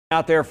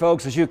Out there,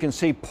 folks, as you can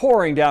see,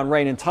 pouring down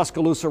rain in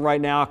Tuscaloosa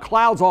right now.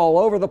 Clouds all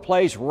over the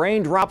place,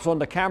 raindrops on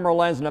the camera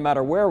lens no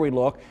matter where we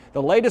look.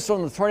 The latest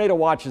on the tornado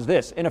watch is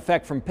this. In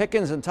effect, from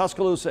Pickens and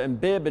Tuscaloosa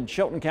and Bibb and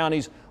Chilton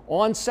counties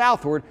on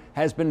southward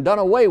has been done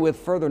away with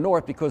further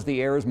north because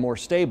the air is more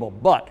stable.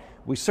 But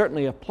we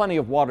certainly have plenty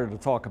of water to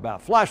talk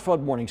about. Flash flood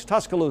warnings,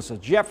 Tuscaloosa,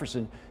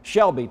 Jefferson,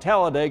 Shelby,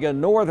 Talladega,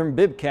 northern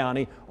Bibb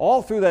County,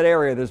 all through that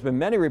area. There's been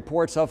many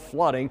reports of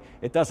flooding.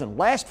 It doesn't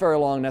last very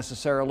long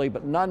necessarily,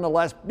 but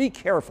nonetheless, be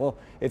careful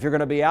if you're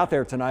going to be out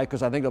there tonight,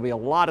 because I think there'll be a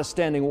lot of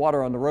standing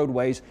water on the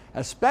roadways,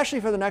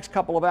 especially for the next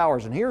couple of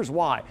hours. And here's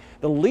why.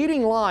 The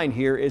leading line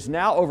here is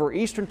now over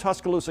eastern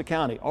Tuscaloosa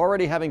County,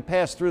 already having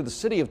passed through the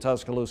city of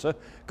Tuscaloosa.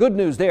 Good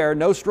news there,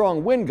 no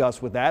strong wind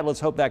gusts with that.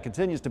 Let's hope that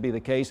continues to be the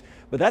case.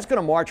 But that's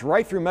going to march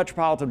right through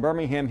metropolitan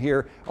Birmingham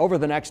here over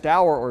the next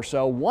hour or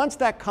so. Once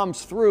that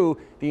comes through,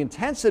 the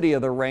intensity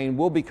of the rain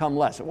will become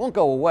less. It won't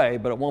go away,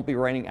 but it won't be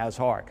raining as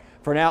hard.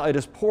 For now, it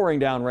is pouring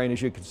down rain,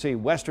 as you can see.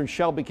 Western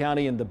Shelby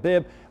County into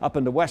Bibb, up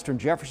into western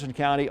Jefferson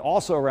County,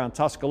 also around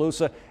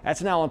Tuscaloosa.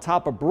 That's now on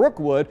top of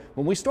Brookwood.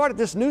 When we started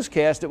this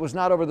newscast, it was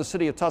not over the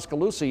city of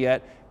Tuscaloosa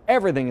yet.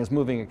 Everything is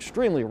moving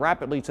extremely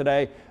rapidly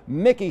today.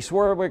 Mickey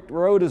Swerwick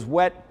Road is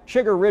wet,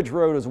 Sugar Ridge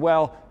Road as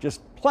well.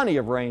 Just plenty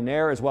of rain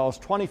there, as well as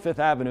 25th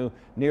Avenue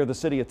near the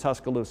city of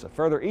Tuscaloosa.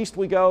 Further east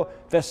we go,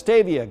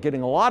 Vestavia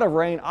getting a lot of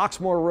rain.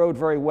 Oxmoor Road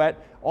very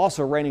wet,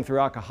 also raining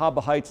throughout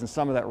Cahaba Heights, and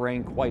some of that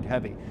rain quite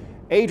heavy.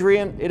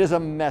 Adrian, it is a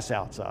mess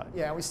outside.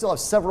 Yeah, we still have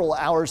several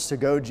hours to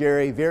go,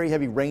 Jerry. Very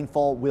heavy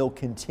rainfall will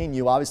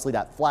continue. Obviously,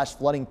 that flash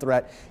flooding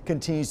threat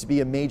continues to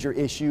be a major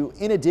issue,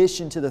 in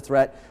addition to the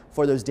threat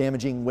for those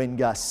damaging wind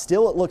gusts.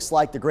 Still, it looks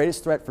like the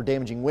greatest threat for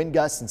damaging wind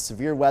gusts and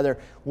severe weather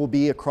will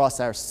be across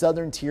our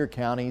southern tier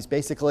counties,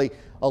 basically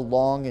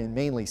along and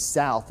mainly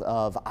south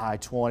of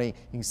I-20. You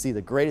can see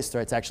the greatest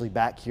threat's actually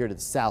back here to the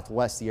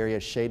southwest. The area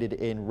is shaded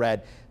in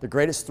red. The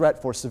greatest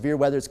threat for severe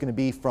weather is going to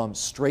be from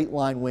straight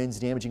line winds,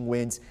 damaging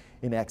winds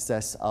in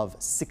excess of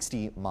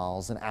 60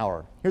 miles an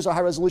hour. Here's our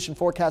high resolution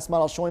forecast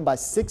model showing by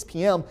 6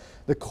 p.m.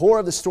 the core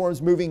of the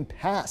storm's moving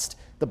past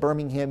the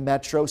Birmingham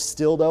metro.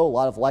 Still, though, a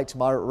lot of light to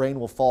moderate rain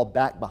will fall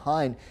back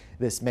behind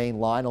this main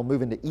line. It'll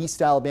move into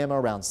East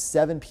Alabama around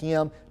 7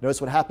 p.m.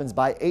 Notice what happens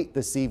by 8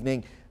 this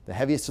evening. The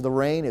heaviest of the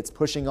rain, it's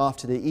pushing off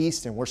to the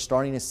east, and we're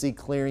starting to see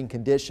clearing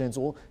conditions.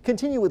 We'll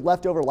continue with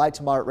leftover light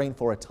to moderate rain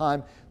for a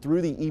time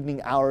through the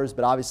evening hours,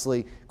 but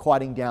obviously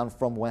quieting down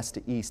from west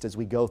to east as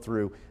we go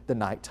through the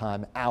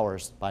nighttime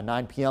hours. By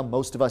 9 p.m.,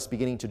 most of us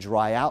beginning to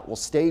dry out. We'll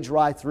stay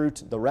dry through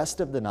the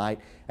rest of the night,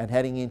 and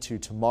heading into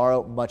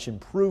tomorrow, much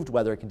improved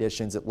weather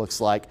conditions, it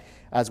looks like,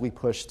 as we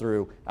push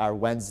through our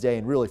Wednesday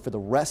and really for the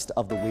rest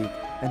of the week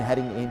and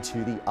heading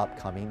into the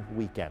upcoming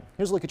weekend.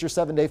 Here's a look at your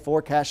 7-day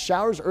forecast.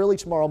 Showers early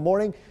tomorrow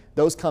morning.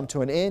 Those come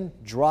to an end.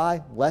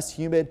 Dry, less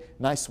humid,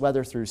 nice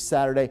weather through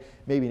Saturday.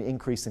 Maybe an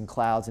increase in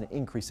clouds and an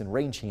increase in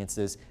rain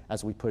chances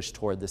as we push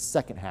toward the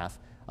second half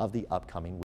of the upcoming week.